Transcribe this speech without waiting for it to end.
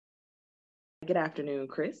Good afternoon,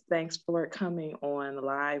 Chris. Thanks for coming on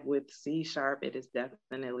live with C Sharp. It is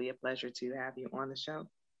definitely a pleasure to have you on the show.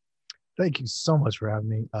 Thank you so much for having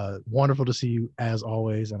me. Wonderful to see you as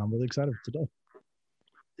always, and I'm really excited for today.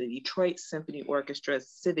 The Detroit Symphony Orchestra's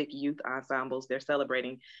Civic Youth Ensembles, they're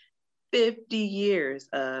celebrating 50 years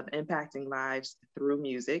of impacting lives through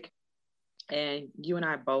music. And you and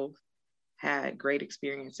I both had great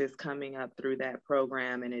experiences coming up through that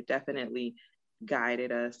program, and it definitely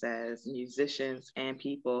guided us as musicians and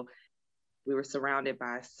people. We were surrounded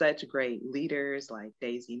by such great leaders like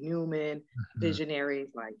Daisy Newman, Mhm. visionaries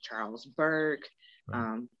like Charles Burke,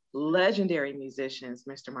 Right. legendary musicians,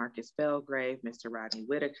 Mr. Marcus Belgrave, Mr. Rodney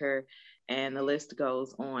Whitaker, and the list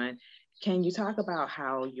goes on. Can you talk about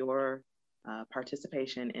how your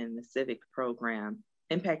participation in the civic program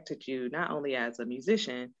impacted you not only as a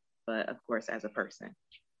musician, but of course as a person?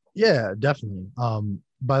 Yeah, definitely.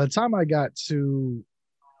 By the time I got to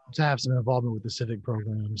have some involvement with the civic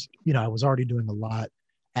programs, I was already doing a lot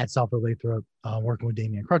at Southfield Lathrop, working with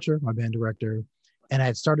Damian Crutcher, my band director, and I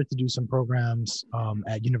had started to do some programs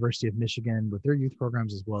at University of Michigan with their youth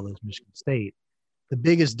programs as well as Michigan State. The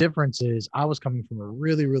biggest difference is I was coming from a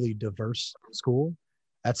really, really diverse school.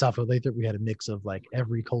 At Southfield Lathrop, we had a mix of like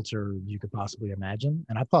every culture you could possibly imagine.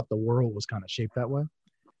 And I thought the world was kind of shaped that way.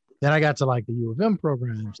 Then I got to like the U of M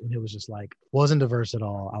programs and it was just like, wasn't diverse at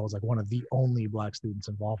all. I was like one of the only Black students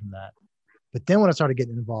involved in that. But then when I started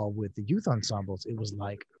getting involved with the youth ensembles, it was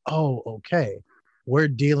like, oh, okay, we're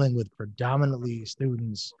dealing with predominantly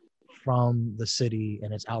students from the city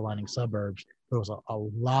and its outlining suburbs. There was a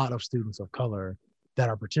lot of students of color that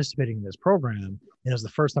are participating in this program. And it was the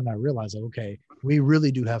first time I realized, like, okay, we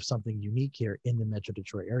really do have something unique here in the Metro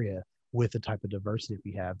Detroit area with the type of diversity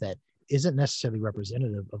we have that isn't necessarily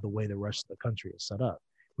representative of the way the rest of the country is set up.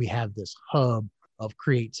 We have this hub of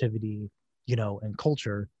creativity, and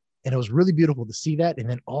culture, and it was really beautiful to see that. And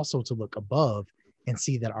then also to look above and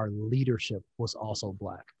see that our leadership was also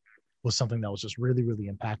Black was something that was just really, really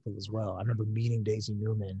impactful as well. I remember meeting Daisy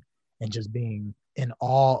Newman and just being in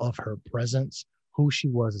awe of her presence, who she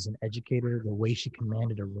was as an educator, the way she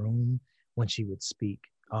commanded a room when she would speak.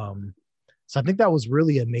 So I think that was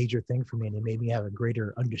really a major thing for me, and it made me have a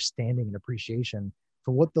greater understanding and appreciation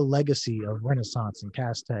for what the legacy of Renaissance and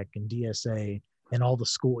Castech and DSA and all the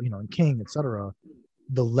school, and King, et cetera,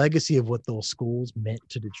 the legacy of what those schools meant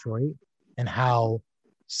to Detroit and how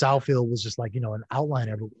Southfield was just like, an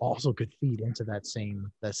outliner who also could feed into that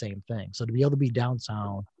same thing. So to be able to be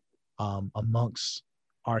downtown amongst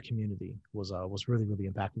our community was really, really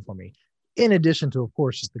impactful for me. In addition to, of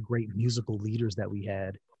course, just the great musical leaders that we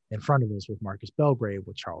had in front of us with Marcus Belgrave,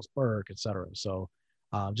 with Charles Burke, et cetera. So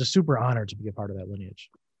just super honored to be a part of that lineage.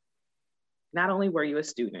 Not only were you a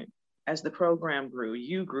student, as the program grew,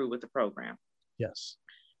 you grew with the program. Yes.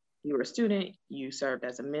 You were a student, you served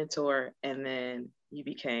as a mentor, and then you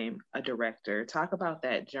became a director. Talk about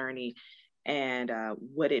that journey and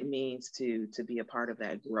what it means to be a part of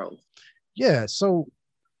that growth. Yeah. So,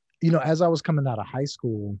 as I was coming out of high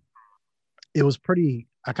school, it was pretty,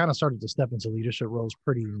 I kind of started to step into leadership roles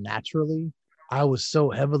pretty naturally. I was so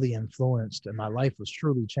heavily influenced and my life was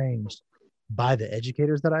truly changed by the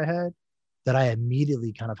educators that I had that I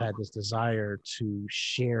immediately kind of had this desire to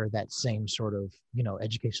share that same sort of,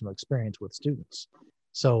 educational experience with students.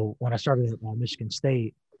 So when I started at Michigan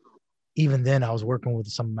State, even then I was working with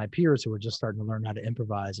some of my peers who were just starting to learn how to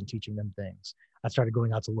improvise and teaching them things. I started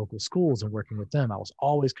going out to local schools and working with them. I was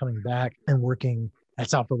always coming back and working at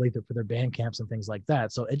Southfield Lathrop for their band camps and things like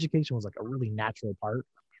that. So education was like a really natural part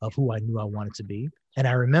of who I knew I wanted to be. And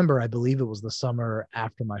I remember, I believe it was the summer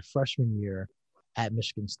after my freshman year at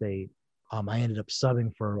Michigan State, I ended up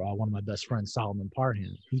subbing for one of my best friends, Solomon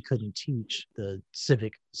Parham. He couldn't teach the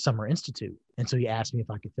Civic Summer Institute. And so he asked me if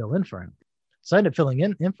I could fill in for him. So I ended up filling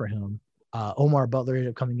in for him. Omar Butler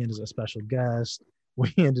ended up coming in as a special guest.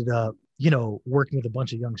 We ended up, working with a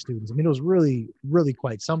bunch of young students. I mean, it was really, really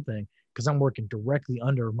quite something because I'm working directly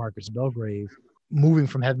under Marcus Belgrave, moving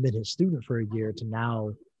from having been his student for a year to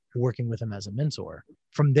now working with him as a mentor.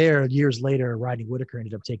 From there, years later, Rodney Whitaker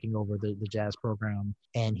ended up taking over the jazz program,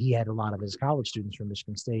 and he had a lot of his college students from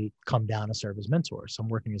Michigan State come down and serve as mentors. So I'm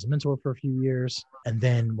working as a mentor for a few years. And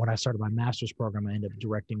then when I started my master's program, I ended up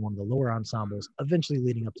directing one of the lower ensembles, eventually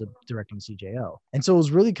leading up to directing CJO. And so it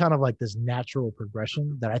was really kind of like this natural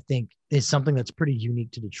progression that I think is something that's pretty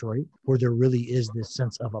unique to Detroit, where there really is this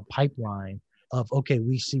sense of a pipeline of, okay,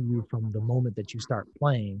 we see you from the moment that you start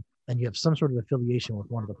playing and you have some sort of affiliation with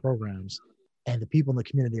one of the programs, and the people in the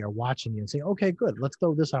community are watching you and saying, okay, good, let's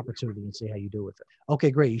throw this opportunity and see how you do with it.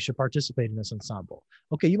 Okay, great, you should participate in this ensemble.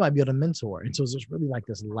 Okay, you might be able to mentor. And so it's just really like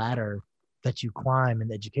this ladder that you climb in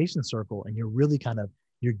the education circle, and you're really kind of,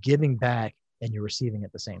 you're giving back and you're receiving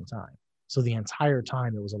at the same time. So the entire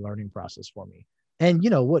time it was a learning process for me. And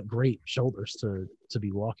what great shoulders to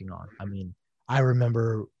be walking on. I mean, I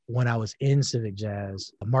remember when I was in Civic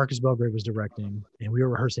Jazz, Marcus Belgrave was directing, and we were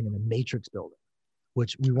rehearsing in the Matrix building,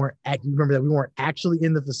 which we weren't at. You remember that we weren't actually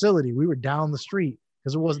in the facility. We were down the street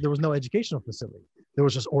because there was no educational facility. There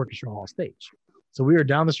was just orchestra hall stage. So we were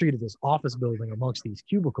down the street of this office building amongst these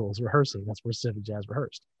cubicles rehearsing. That's where Civic Jazz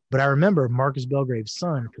rehearsed. But I remember Marcus Belgrave's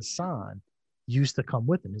son, Kassan, used to come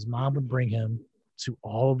with him. His mom would bring him to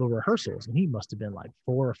all of the rehearsals, and he must have been like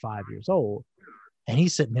 4 or 5 years old. And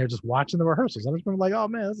he's sitting there just watching the rehearsals. I just remember like, oh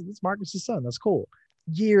man, that's Marcus's son. That's cool.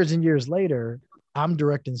 Years and years later, I'm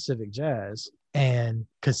directing Civic Jazz, and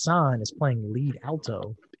Kassan is playing lead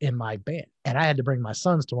alto in my band. And I had to bring my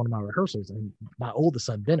sons to one of my rehearsals. And my oldest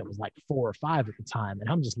son, Bennett, was like 4 or 5 at the time. And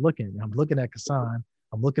I'm just looking at Kassan.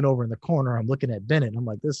 I'm looking over in the corner. I'm looking at Bennett. And I'm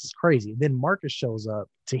like, this is crazy. And then Marcus shows up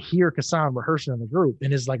to hear Kassan rehearsing in the group.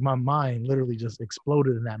 And it's like my mind literally just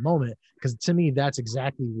exploded in that moment. Because to me, that's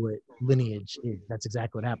exactly what lineage is. That's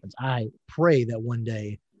exactly what happens. I pray that one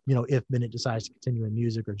day, if Bennett decides to continue in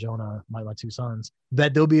music, or Jonah, my 2 sons,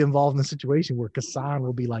 that they'll be involved in a situation where Kassan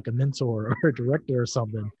will be like a mentor or a director or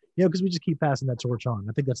something, because we just keep passing that torch on.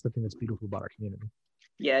 I think that's the thing that's beautiful about our community.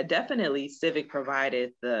 Yeah, definitely. Civic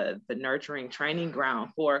provided the nurturing training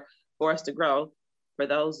ground for us to grow. For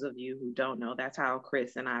those of you who don't know, that's how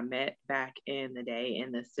Chris and I met back in the day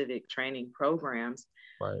in the Civic training programs.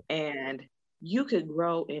 Right. And you could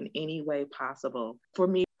grow in any way possible. For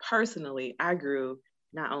me personally, I grew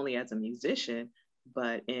not only as a musician,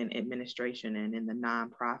 but in administration and in the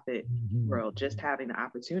nonprofit world, just having the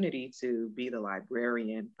opportunity to be the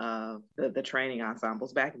librarian of the training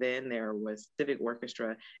ensembles. Back then, there was Civic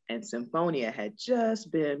Orchestra and Symphonia had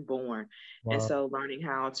just been born. Wow. And so learning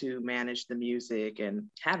how to manage the music and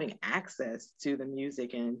having access to the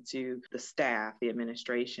music and to the staff, the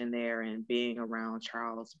administration there, and being around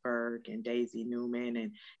Charles Burke and Daisy Newman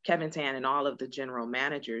and Kevin Tan and all of the general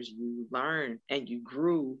managers, you learn and you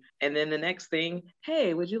grew. And then the next thing,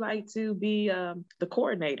 hey, would you like to be the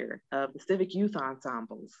coordinator of the Civic Youth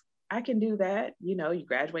Ensembles? I can do that. You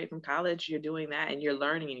graduate from college, you're doing that, and you're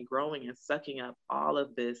learning and growing and sucking up all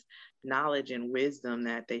of this knowledge and wisdom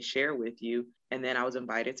that they share with you. And then I was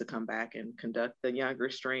invited to come back and conduct the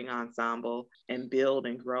younger string ensemble and build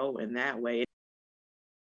and grow in that way.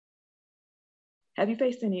 Have you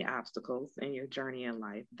faced any obstacles in your journey in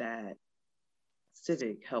life that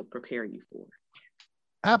Civic helped prepare you for?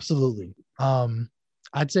 Absolutely.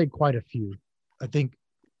 I'd say quite a few. I think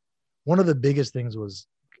one of the biggest things was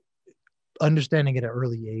understanding at an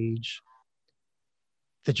early age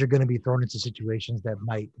that you're going to be thrown into situations that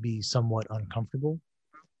might be somewhat uncomfortable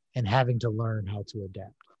and having to learn how to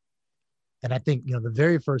adapt. And I think, the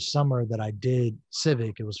very first summer that I did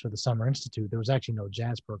Civic, it was for the Summer Institute. There was actually no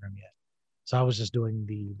jazz program yet. So I was just doing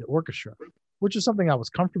the orchestra, which is something I was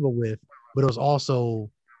comfortable with, but it was also,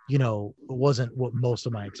 it wasn't what most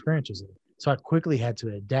of my experiences were. So I quickly had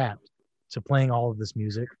to adapt to playing all of this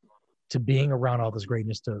music, to being around all this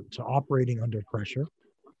greatness, to operating under pressure.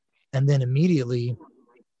 And then immediately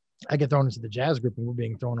I get thrown into the jazz group, and we're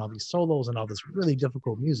being thrown all these solos and all this really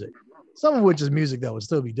difficult music, some of which is music that would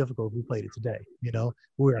still be difficult if we played it today. We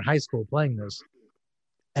were in high school playing this.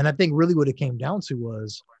 And I think really what it came down to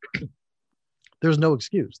was there's no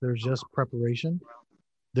excuse. There's just preparation.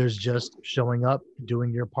 There's just showing up,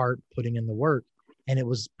 doing your part, putting in the work. And it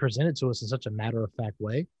was presented to us in such a matter-of-fact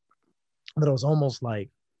way that it was almost like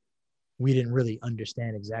we didn't really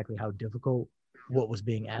understand exactly how difficult what was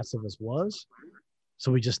being asked of us was.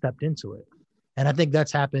 So we just stepped into it. And I think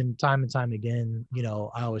that's happened time and time again.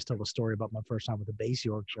 I always tell a story about my first time with the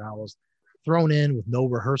Basie Orchestra. I was thrown in with no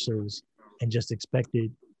rehearsals and just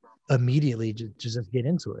expected immediately to just get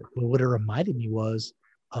into it. But what it reminded me was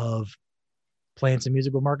of playing some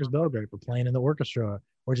music with Marcus Belgrave, or playing in the orchestra,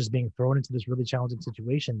 or just being thrown into this really challenging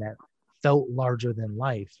situation that felt larger than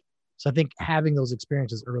life. So I think having those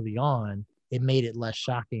experiences early on, it made it less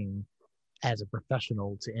shocking as a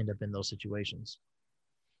professional to end up in those situations.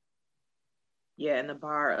 Yeah, and the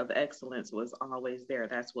bar of excellence was always there.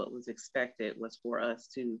 That's what was expected, was for us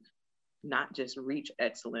to not just reach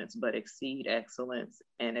excellence, but exceed excellence.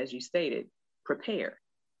 And as you stated, prepare,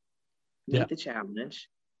 meet the challenge,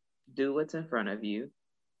 do what's in front of you,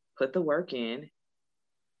 put the work in,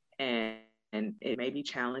 and it may be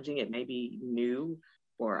challenging, it may be new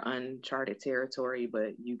or uncharted territory,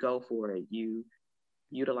 but you go for it. You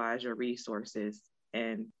utilize your resources,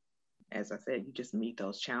 and as I said, you just meet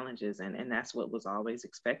those challenges, and that's what was always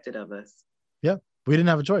expected of us. Yeah, we didn't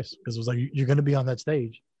have a choice, because it was like, you're going to be on that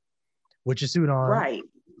stage. with your suit on, Right.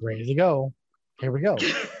 ready to go. Here we go.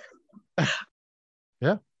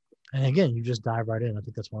 Yeah. And again, you just dive right in. I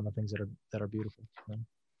think that's one of the things that are beautiful. Yeah.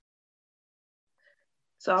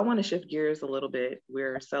 So I want to shift gears a little bit.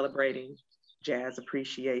 We're celebrating Jazz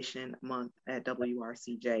Appreciation Month at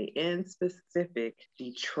WRCJ, in specific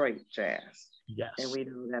Detroit jazz. Yes. And we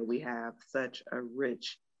know that we have such a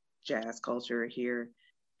rich jazz culture here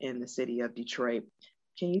in the city of Detroit.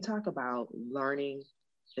 Can you talk about learning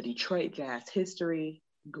the Detroit jazz history,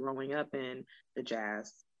 growing up in the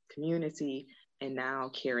jazz community, and now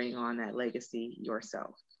carrying on that legacy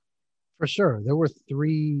yourself? For sure. There were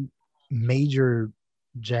three major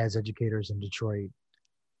jazz educators in Detroit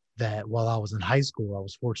that while I was in high school, I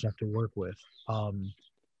was fortunate to work with. And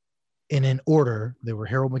in order, they were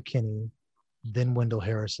Harold McKinney, then Wendell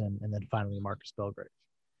Harrison, and then finally Marcus Belgrave.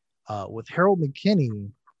 With Harold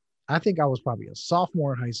McKinney, I think I was probably a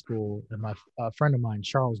sophomore in high school, and my friend of mine,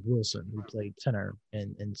 Charles Wilson, who played tenor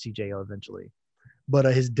in CJO eventually. But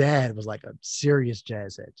his dad was like a serious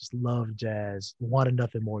jazz head, just loved jazz, wanted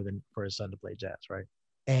nothing more than for his son to play jazz, right?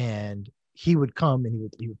 And he would come and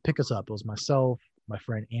he would pick us up. It was myself, my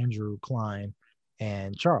friend Andrew Klein,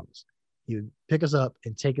 and Charles. He would pick us up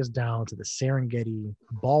and take us down to the Serengeti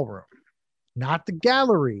ballroom, not the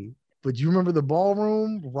gallery, but you remember the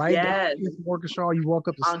ballroom, right? Yes. Orchestra. You walk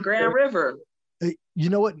up the on Grand River. You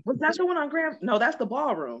know what? Was that the one on Grand? No, that's the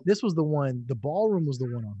ballroom. This was the one. The ballroom was the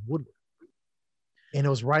one on Woodward. And it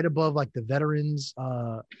was right above like the veterans.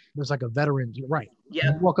 There's like a veteran, right?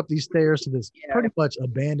 Yeah. You walk up these stairs to this pretty much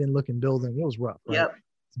abandoned looking building. It was rough, right? Yep.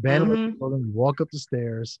 It's abandoned looking building. You walk up the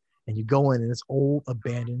stairs and you go in, and it's old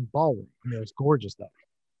abandoned ballroom. I mean, it was gorgeous stuff.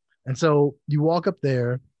 And so you walk up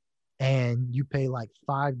there, and you pay like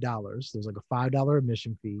 $5. There's like a $5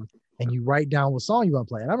 admission fee, and you write down what song you want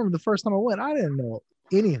to play. And I remember the first time I went, I didn't know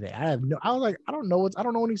anything. I was like, I don't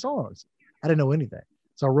know any songs. I didn't know anything.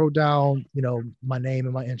 So I wrote down, my name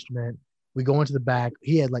and my instrument. We go into the back.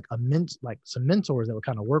 He had like some mentors that would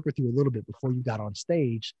kind of work with you a little bit before you got on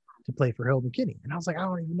stage to play for Harold McKinney. And I was like, I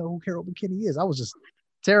don't even know who Harold McKinney is. I was just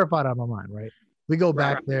terrified out of my mind, right? We go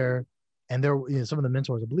back there, and there, some of the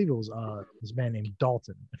mentors, I believe it was this man named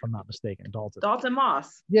Dalton, if I'm not mistaken. Dalton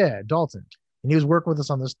Moss. Yeah, Dalton. And he was working with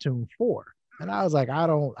us on this tune 4. And I was like,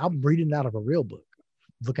 I'm reading out of a real book,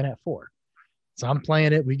 looking at 4. So I'm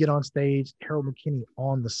playing it. We get on stage. Harold McKinney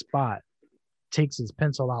on the spot takes his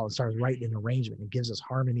pencil out and starts writing an arrangement and gives us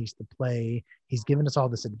harmonies to play. He's giving us all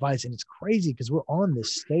this advice. And it's crazy because we're on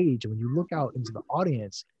this stage. And when you look out into the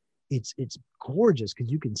audience, it's gorgeous because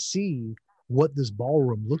you can see what this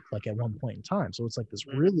ballroom looked like at one point in time. So it's like this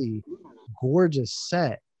really gorgeous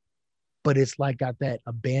set, but it's like got that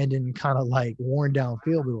abandoned kind of like worn down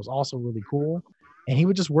feel, but it was also really cool. And he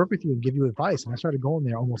would just work with you and give you advice. And I started going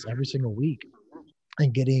there almost every single week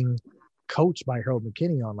and getting coached by Harold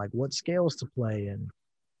McKinney on like what scales to play and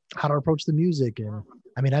how to approach the music. And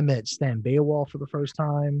I mean, I met Stan Beowulf for the first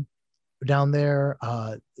time down there.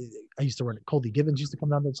 I used to run it. Coldy Gibbons used to come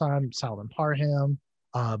down at the time, Salvin Parham,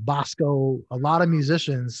 Bosco, a lot of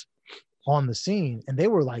musicians on the scene. And they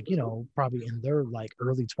were like, probably in their like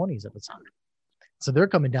early 20s at the time. So they're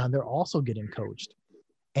coming down, they're also getting coached.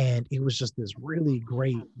 And it was just this really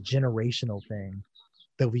great generational thing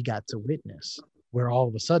that we got to witness, where all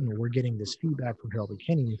of a sudden we're getting this feedback from Harold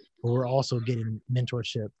McKinney, but we're also getting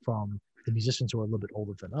mentorship from the musicians who are a little bit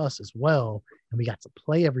older than us as well. And we got to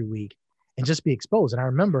play every week and just be exposed. And I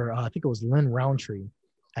remember, I think it was Lynn Roundtree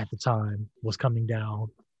at the time was coming down.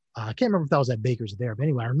 I can't remember if that was at Baker's there, but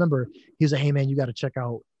anyway, I remember he was like, hey man, you got to check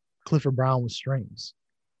out Clifford Brown with strings,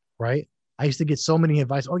 right? I used to get so many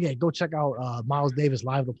advice. Oh yeah, go check out Miles Davis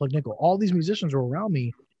live with Plug Nickel. All these musicians were around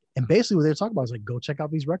me. And basically what they were talking about was like, go check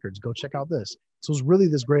out these records, go check out this. So it was really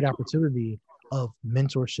this great opportunity of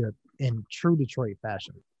mentorship in true Detroit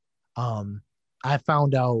fashion. I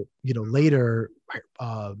found out, later,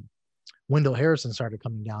 Wendell Harrison started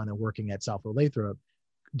coming down and working at Southfield Lathrop.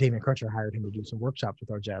 Damian Crutcher hired him to do some workshops with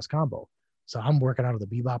our jazz combo. So I'm working out of the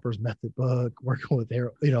Beboppers method book, working with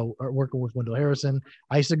Wendell Harrison.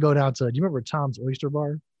 I used to go down to, do you remember Tom's Oyster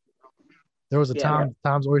Bar? There was a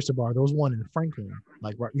Tom's Oyster Bar. There was one in Franklin,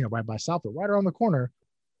 like right by Southfield, right around the corner,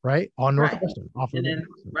 right on Northwestern.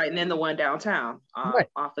 And then the one downtown,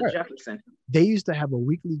 off of Jefferson. They used to have a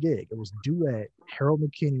weekly gig. It was duet Harold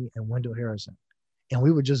McKinney and Wendell Harrison, and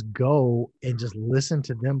we would just go and just listen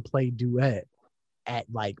to them play duet at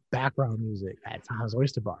like background music at Tom's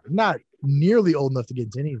Oyster Bar. I'm not nearly old enough to get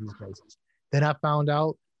into any of these places. Then I found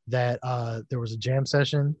out that there was a jam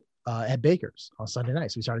session at Baker's on Sunday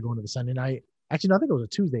night. So we started going to the Sunday night. Actually, no, I think it was a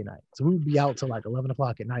Tuesday night. So we would be out till like 11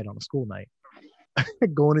 o'clock at night on a school night.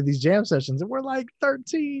 going to these jam sessions, and we're like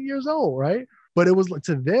 13 years old, right? But it was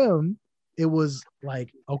to them, it was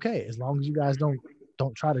like, okay, as long as you guys don't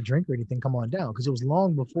try to drink or anything, come on down. Because it was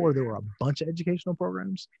long before there were a bunch of educational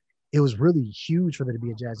programs. It was really huge for there to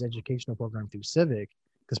be a jazz educational program through Civic.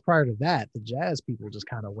 Because prior to that, the jazz people just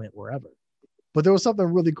kind of went wherever. But there was something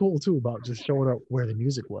really cool too about just showing up where the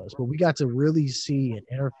music was. But we got to really see and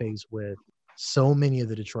interface with so many of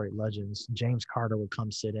the Detroit legends. James Carter would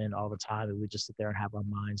come sit in all the time, and we'd just sit there and have our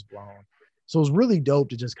minds blown. So it was really dope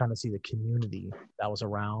to just kind of see the community that was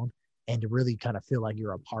around and to really kind of feel like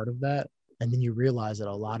you're a part of that. And then you realize that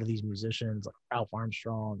a lot of these musicians, like Ralph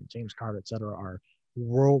Armstrong, James Carter, et cetera, are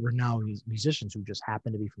world-renowned musicians who just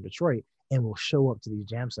happen to be from Detroit and will show up to these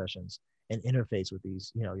jam sessions and interface with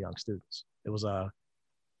these, young students.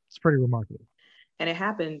 It's pretty remarkable. And it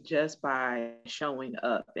happened just by showing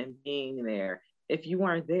up and being there. If you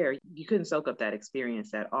weren't there, you couldn't soak up that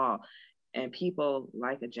experience at all. And people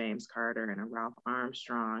like a James Carter and a Ralph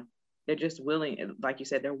Armstrong, they're just willing, like you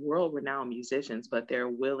said, they're world-renowned musicians, but they're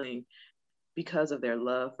willing, because of their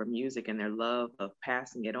love for music and their love of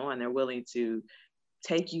passing it on, they're willing to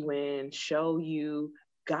take you in, show you,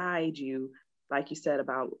 guide you, like you said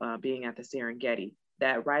about being at the Serengeti,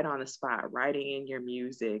 that right on the spot, writing in your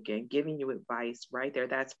music and giving you advice right there.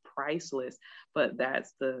 That's priceless, but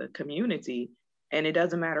that's the community. And it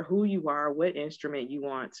doesn't matter who you are, what instrument you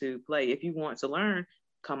want to play. If you want to learn,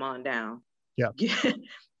 come on down. Yeah.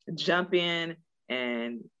 Jump in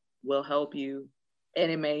and we'll help you.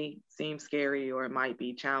 And it may seem scary or it might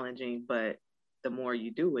be challenging, but the more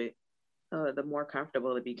you do it, the more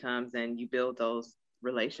comfortable it becomes, and you build those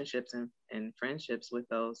relationships and friendships with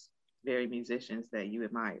those very musicians that you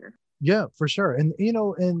admire. Yeah, for sure. And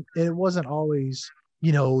and it wasn't always,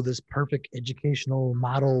 this perfect educational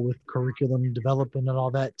model with curriculum development and all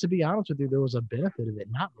that. To be honest with you, there was a benefit of it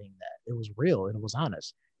not being that. It was real and it was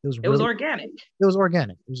honest. It was organic. It was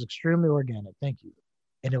organic. It was extremely organic. Thank you.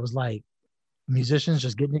 And it was like musicians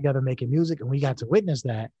just getting together, making music, and we got to witness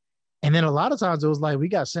that. And then a lot of times it was like we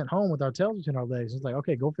got sent home with our tails between our legs. It's like,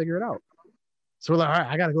 okay, go figure it out. So we're like, all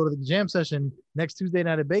right, I got to go to the jam session next Tuesday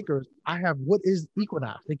night at Baker's. What is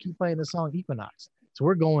Equinox? They keep playing the song Equinox. So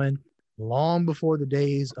we're going long before the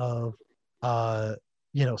days of,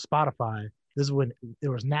 Spotify. This is when there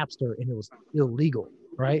was Napster and it was illegal,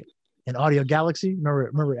 right? And Audio Galaxy,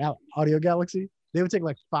 remember Audio Galaxy? They would take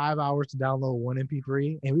like 5 hours to download one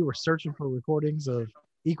MP3. And we were searching for recordings of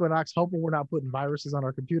Equinox, hoping we're not putting viruses on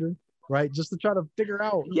our computer, right? Just to try to figure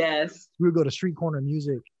out. Yes. We would go to Street Corner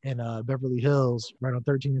Music in Beverly Hills, right on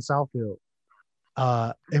 13 in Southfield.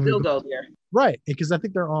 And still go there. Right. Because I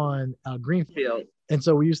think they're on Greenfield. And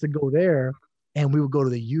so we used to go there and we would go to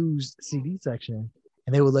the used CD section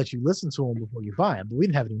and they would let you listen to them before you buy them. But we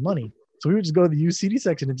didn't have any money. So we would just go to the used CD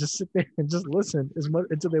section and just sit there and just listen as much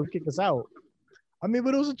until they would kick us out. I mean,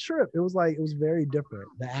 but it was a trip. It was very different.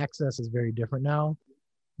 The access is very different now.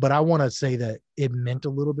 But I want to say that it meant a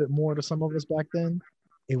little bit more to some of us back then.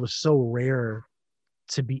 It was so rare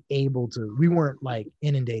to be able to, we weren't like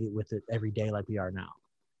inundated with it every day like we are now.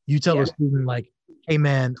 You tell a student like, hey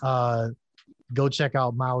man, go check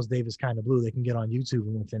out Miles Davis Kinda Blue. They can get on YouTube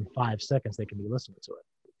and within 5 seconds, they can be listening to it.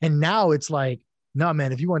 And now it's like, no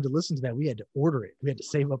man, if you wanted to listen to that, we had to order it. We had to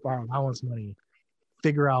save up our allowance money,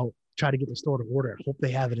 figure out, try to get the store to order it, hope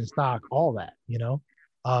they have it in stock, all that,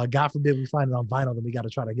 God forbid we find it on vinyl, then we got to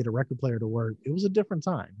try to get a record player to work. It was a different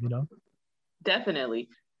time, Definitely.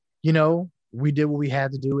 We did what we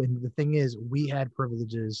had to do. And the thing is, we had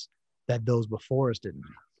privileges that those before us didn't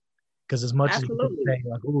have. Because as much Absolutely. as you say,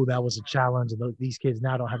 like, oh, that was a challenge, and these kids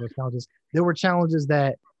now don't have those challenges, there were challenges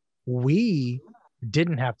that we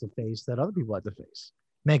didn't have to face that other people had to face.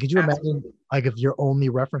 Man, could you imagine, like, if your only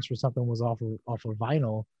reference for something was off of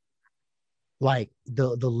vinyl, like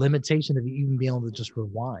the limitation of even being able to just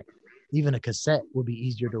rewind. Even a cassette would be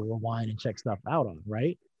easier to rewind and check stuff out on,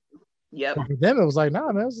 right? Yep. But for them, it was like,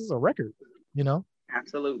 nah, man, this is a record,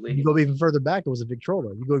 Absolutely. You go even further back, it was a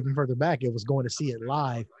Victrola. You go even further back, it was going to see it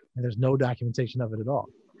live, and there's no documentation of it at all.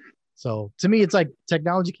 So to me, it's like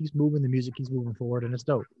technology keeps moving, the music keeps moving forward, and it's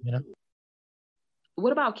dope,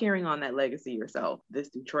 What about carrying on that legacy yourself, this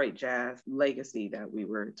Detroit jazz legacy that we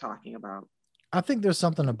were talking about? I think there's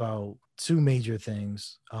something about two major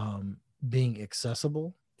things, being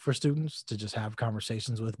accessible for students to just have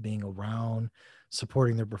conversations with, being around,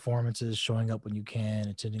 supporting their performances, showing up when you can,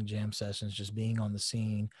 attending jam sessions, just being on the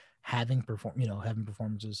scene, having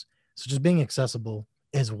performances. So just being accessible,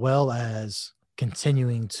 as well as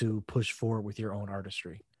continuing to push forward with your own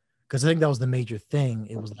artistry. Because I think that was the major thing.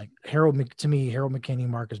 It was like Harold McKinney,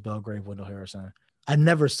 Marcus Belgrave, Wendell Harrison. I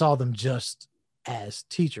never saw them just as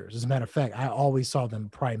teachers. As a matter of fact, I always saw them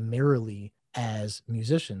primarily as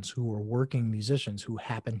musicians who were working musicians who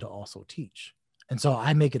happen to also teach. And so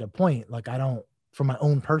I make it a point, like I don't, for my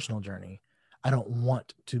own personal journey, I don't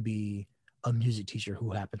want to be a music teacher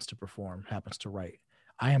who happens to perform, happens to write.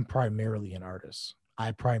 I am primarily an artist.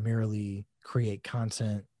 I primarily create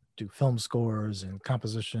content, do film scores and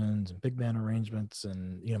compositions and big band arrangements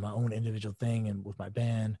and, you know, my own individual thing and with my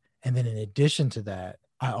band. And then in addition to that,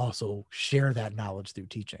 I also share that knowledge through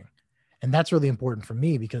teaching. And that's really important for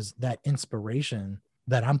me because that inspiration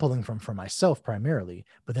that I'm pulling from for myself primarily,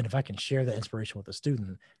 but then if I can share that inspiration with a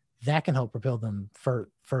student, that can help propel them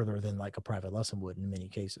further than like a private lesson would in many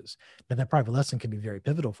cases. Now that private lesson can be very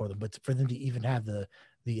pivotal for them, but for them to even have the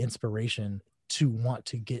inspiration to want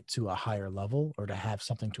to get to a higher level or to have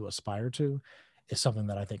something to aspire to is something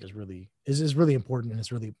that I think is really important. And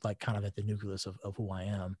it's really like kind of at the nucleus of who I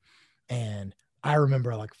am. And I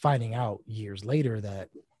remember like finding out years later that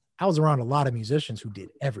I was around a lot of musicians who did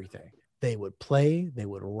everything. They would play, they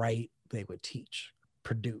would write, they would teach,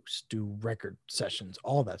 produce, do record sessions,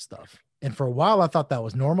 all that stuff. And for a while, I thought that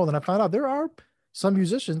was normal. Then I found out there are some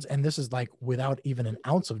musicians, and this is like without even an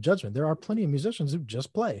ounce of judgment, there are plenty of musicians who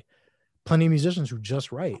just play, plenty of musicians who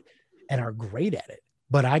just write and are great at it.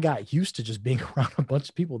 But I got used to just being around a bunch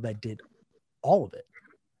of people that did all of it.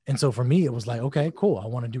 And so for me, it was like, okay, cool. I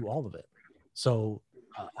want to do all of it. So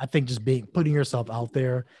I think just putting yourself out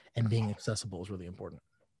there and being accessible is really important.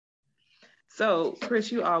 So,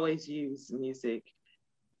 Chris, you always use music.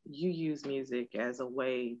 You use music as a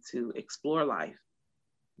way to explore life.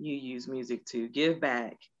 You use music to give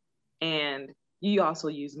back. And you also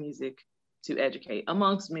use music to educate,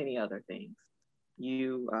 amongst many other things.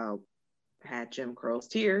 You had Jim Crow's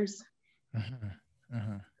Tears. Mm-hmm.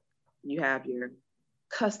 Mm-hmm. You have your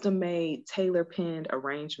custom-made, tailor-penned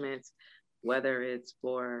arrangements, whether it's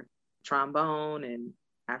for trombone and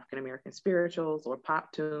African American spirituals or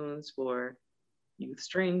pop tunes for youth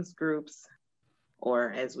strings groups,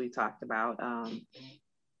 or as we talked about,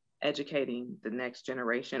 educating the next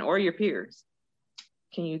generation or your peers.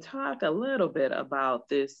 Can you talk a little bit about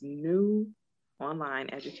this new online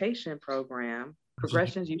education program,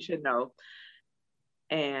 Progressions You Should Know,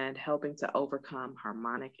 and helping to overcome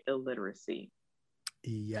harmonic illiteracy?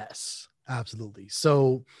 Yes, absolutely.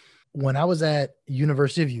 So when I was at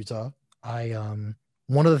University of Utah, I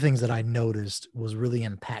one of the things that I noticed was really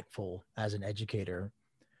impactful as an educator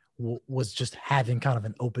was just having kind of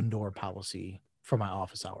an open door policy for my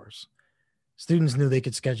office hours. Students knew they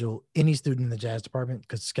could schedule, any student in the jazz department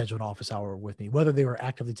could schedule an office hour with me, whether they were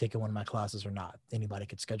actively taking one of my classes or not. Anybody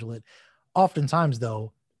could schedule it. Oftentimes,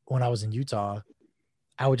 though, when I was in Utah,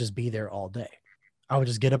 I would just be there all day. I would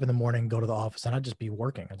just get up in the morning, go to the office, and I'd just be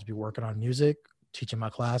working. I'd just be working on music, teaching my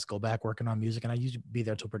class, go back working on music, and I used to be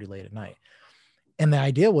there till pretty late at night. And the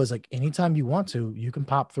idea was like, anytime you want to, you can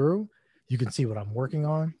pop through, you can see what I'm working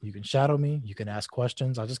on, you can shadow me, you can ask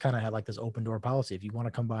questions. I just kind of had like this open door policy. If you want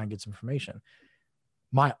to come by and get some information.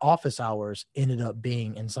 My office hours ended up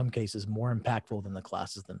being, in some cases, more impactful than the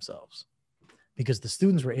classes themselves, because the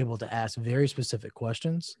students were able to ask very specific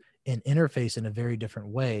questions and interface in a very different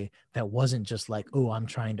way that wasn't just like, oh, I'm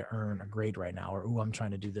trying to earn a grade right now, or oh, I'm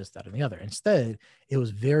trying to do this, that, and the other. Instead, it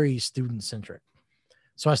was very student-centric.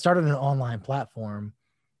 So I started an online platform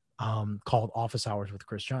called Office Hours with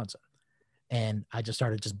Chris Johnson. And I just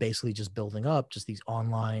started just basically just building up just these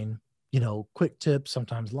online, quick tips,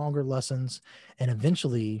 sometimes longer lessons, and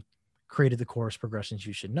eventually created the course Progressions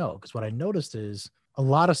You Should Know. Because what I noticed is a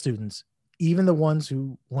lot of students, even the ones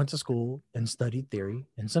who went to school and studied theory,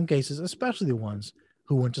 in some cases, especially the ones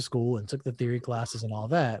who went to school and took the theory classes and all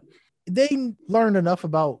that, they learned enough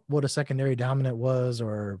about what a secondary dominant was,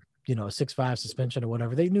 or, a 6-5 suspension or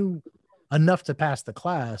whatever. They knew enough to pass the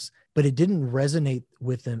class, but it didn't resonate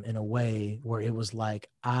with them in a way where it was like,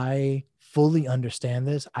 I fully understand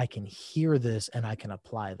this, I can hear this, and I can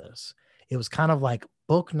apply this. It was kind of like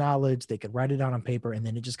book knowledge. They could write it down on paper, and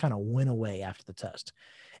then it just kind of went away after the test.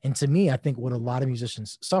 And to me, I think what a lot of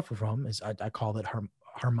musicians suffer from is, I call it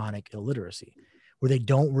harmonic illiteracy, where they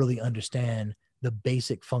don't really understand the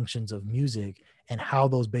basic functions of music and how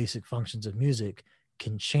those basic functions of music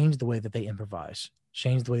can change the way that they improvise,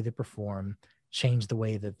 change the way they perform, change the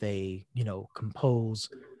way that they, compose,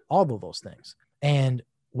 all of those things. And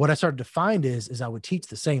what I started to find is I would teach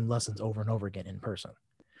the same lessons over and over again in person.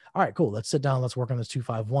 All right, cool. Let's sit down. Let's work on this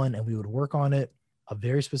 2-5-1. And we would work on it a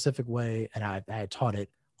very specific way. And I had taught it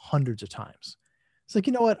hundreds of times. It's like,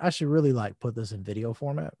 you know what? I should really put this in video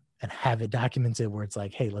format and have it documented where it's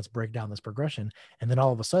like, hey, let's break down this progression. And then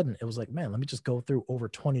all of a sudden it was like, man, let me just go through over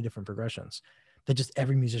 20 different progressions. that just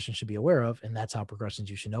every musician should be aware of. And that's how Progressions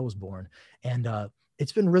You Should Know was born. And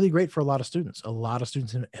it's been really great for a lot of students. A lot of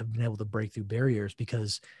students have been able to break through barriers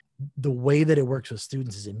because the way that it works with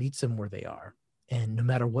students is it meets them where they are. And no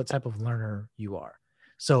matter what type of learner you are.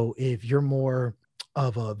 So if you're more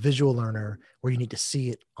of a visual learner where you need to see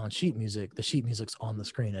it on sheet music, the sheet music's on the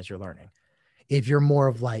screen as you're learning. If you're more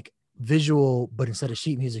of like visual, but instead of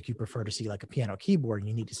sheet music, you prefer to see like a piano keyboard and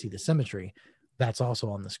you need to see the symmetry, that's also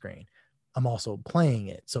on the screen. I'm also playing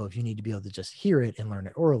it. So if you need to be able to just hear it and learn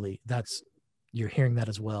it orally, you're hearing that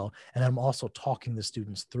as well. And I'm also talking the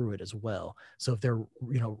students through it as well. So if they're,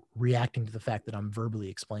 reacting to the fact that I'm verbally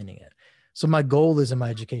explaining it. So my goal is in my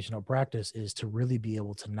educational practice is to really be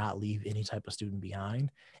able to not leave any type of student behind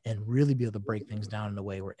and really be able to break things down in a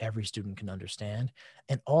way where every student can understand.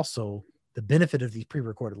 And also the benefit of these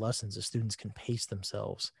pre-recorded lessons is students can pace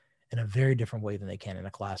themselves in a very different way than they can in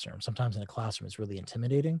a classroom. Sometimes in a classroom, it's really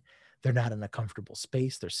intimidating. They're not in a comfortable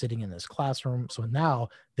space. They're sitting in this classroom. So now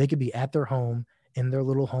they could be at their home in their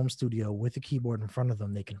little home studio with a keyboard in front of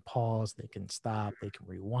them. They can pause, they can stop, they can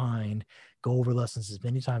rewind, go over lessons as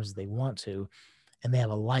many times as they want to. And they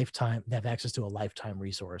have access to a lifetime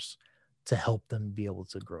resource to help them be able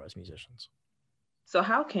to grow as musicians. So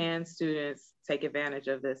how can students take advantage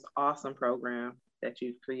of this awesome program that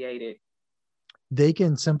you've created? They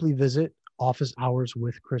can simply visit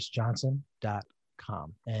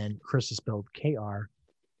officehourswithchrisjohnson.com, and Chris is spelled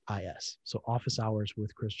K-R-I-S. So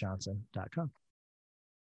officehourswithchrisjohnson.com.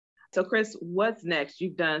 So Chris, what's next?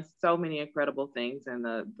 You've done so many incredible things, and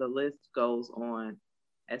the list goes on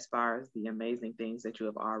as far as the amazing things that you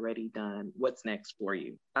have already done. What's next for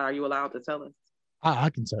you? Are you allowed to tell us? I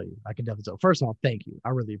can tell you. I can definitely tell. First off, thank you. I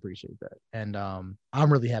really appreciate that. And I'm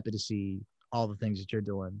really happy to see all the things that you're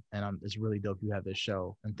doing. And it's really dope you have this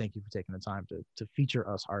show. And thank you for taking the time to feature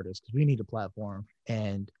us artists, because we need a platform.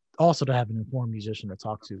 And also to have an informed musician to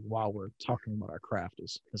talk to while we're talking about our craft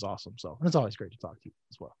is awesome. So, and it's always great to talk to you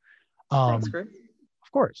as well. Thanks, Chris.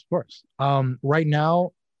 Of course. Right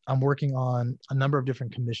now, I'm working on a number of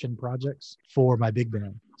different commission projects for my big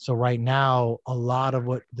band. So right now, a lot of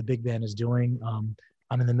what the big band is doing, I'm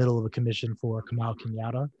in the middle of a commission for Kamau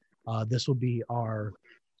Kenyatta. This will be I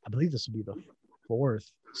believe this will be the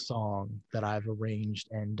fourth song that I've arranged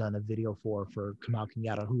and done a video for Kamau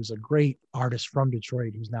Kenyatta, who's a great artist from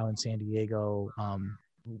Detroit, who's now in San Diego,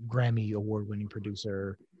 Grammy award-winning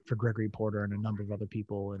producer for Gregory Porter and a number of other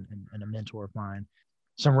people, and a mentor of mine.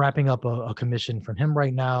 So I'm wrapping up a commission from him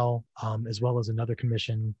right now, as well as another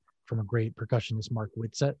commission from a great percussionist, Mark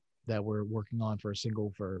Whitsett, that we're working on for a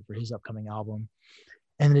single for his upcoming album.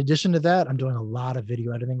 And in addition to that, I'm doing a lot of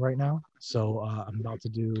video editing right now. So I'm about to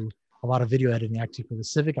do a lot of video editing actually for the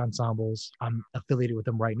Civic Ensembles. I'm affiliated with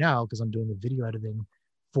them right now because I'm doing the video editing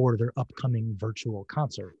for their upcoming virtual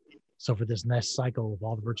concert. So for this next cycle of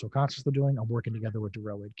all the virtual concerts they're doing, I'm working together with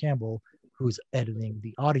Darrell Wade Campbell, who's editing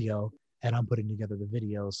the audio, and I'm putting together the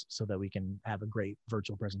videos so that we can have a great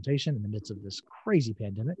virtual presentation in the midst of this crazy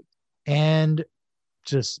pandemic. And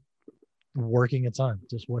just working a ton,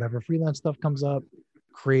 just whatever freelance stuff comes up,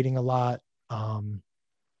 creating a lot,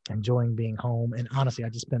 enjoying being home. And honestly, I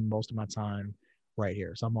just spend most of my time right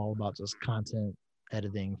here. So I'm all about just content,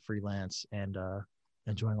 editing, freelance, and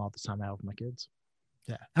enjoying all the time out with my kids.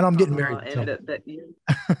 Yeah. And I'm getting married.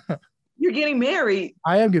 You're getting married.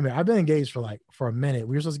 I am getting married. I've been engaged for a minute.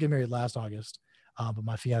 We were supposed to get married last August. But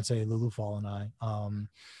my fiance, Lulu Fall, and I,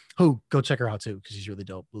 who go check her out too, because she's really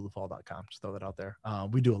dope, lulufall.com. Just throw that out there.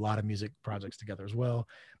 We do a lot of music projects together as well.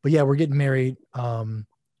 But yeah, we're getting married.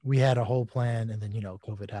 We had a whole plan, and then,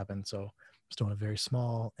 COVID happened. So just doing a very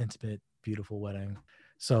small, intimate, beautiful wedding.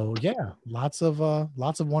 So yeah, lots of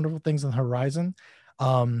wonderful things on the horizon.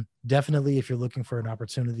 Definitely, if you're looking for an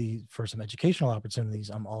opportunity for some educational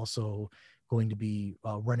opportunities, I'm also going to be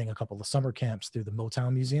running a couple of summer camps through the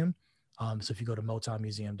Motown Museum. So if you go to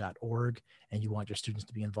motownmuseum.org and you want your students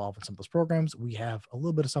to be involved in some of those programs, we have a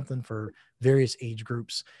little bit of something for various age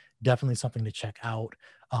groups. Definitely something to check out.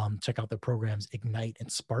 Check out the programs Ignite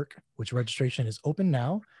and Spark, which registration is open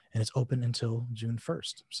now, and it's open until June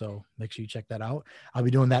 1st. So make sure you check that out. I'll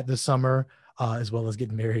be doing that this summer, as well as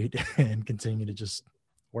getting married and continue to just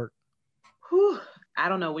work. Whew. I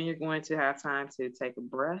don't know when you're going to have time to take a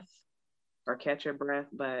breath or catch your breath,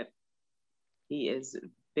 but he is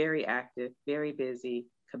very active, very busy,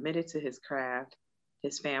 committed to his craft,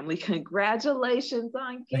 his family. Congratulations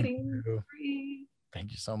on getting married.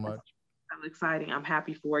 Thank you so much. So exciting. I'm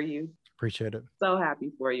happy for you. Appreciate it. So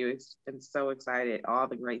happy for you. I'm so excited. All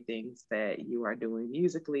the great things that you are doing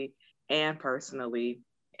musically and personally,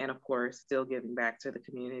 and of course, still giving back to the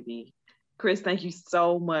community. Chris, thank you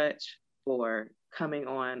so much for coming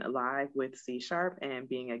on live with C Sharp and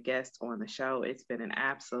being a guest on the show. It's been an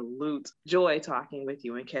absolute joy talking with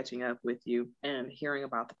you and catching up with you and hearing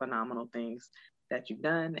about the phenomenal things that you've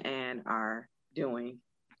done and are doing.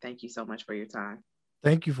 Thank you so much for your time.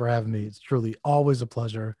 Thank you for having me. It's truly always a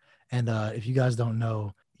pleasure. And if you guys don't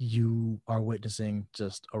know, you are witnessing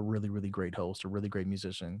just a really, really great host, a really great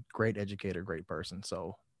musician, great educator, great person.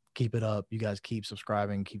 So keep it up. You guys keep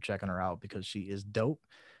subscribing, keep checking her out because she is dope.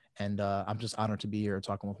 And I'm just honored to be here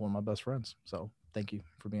talking with one of my best friends. So thank you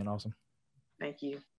for being awesome. Thank you.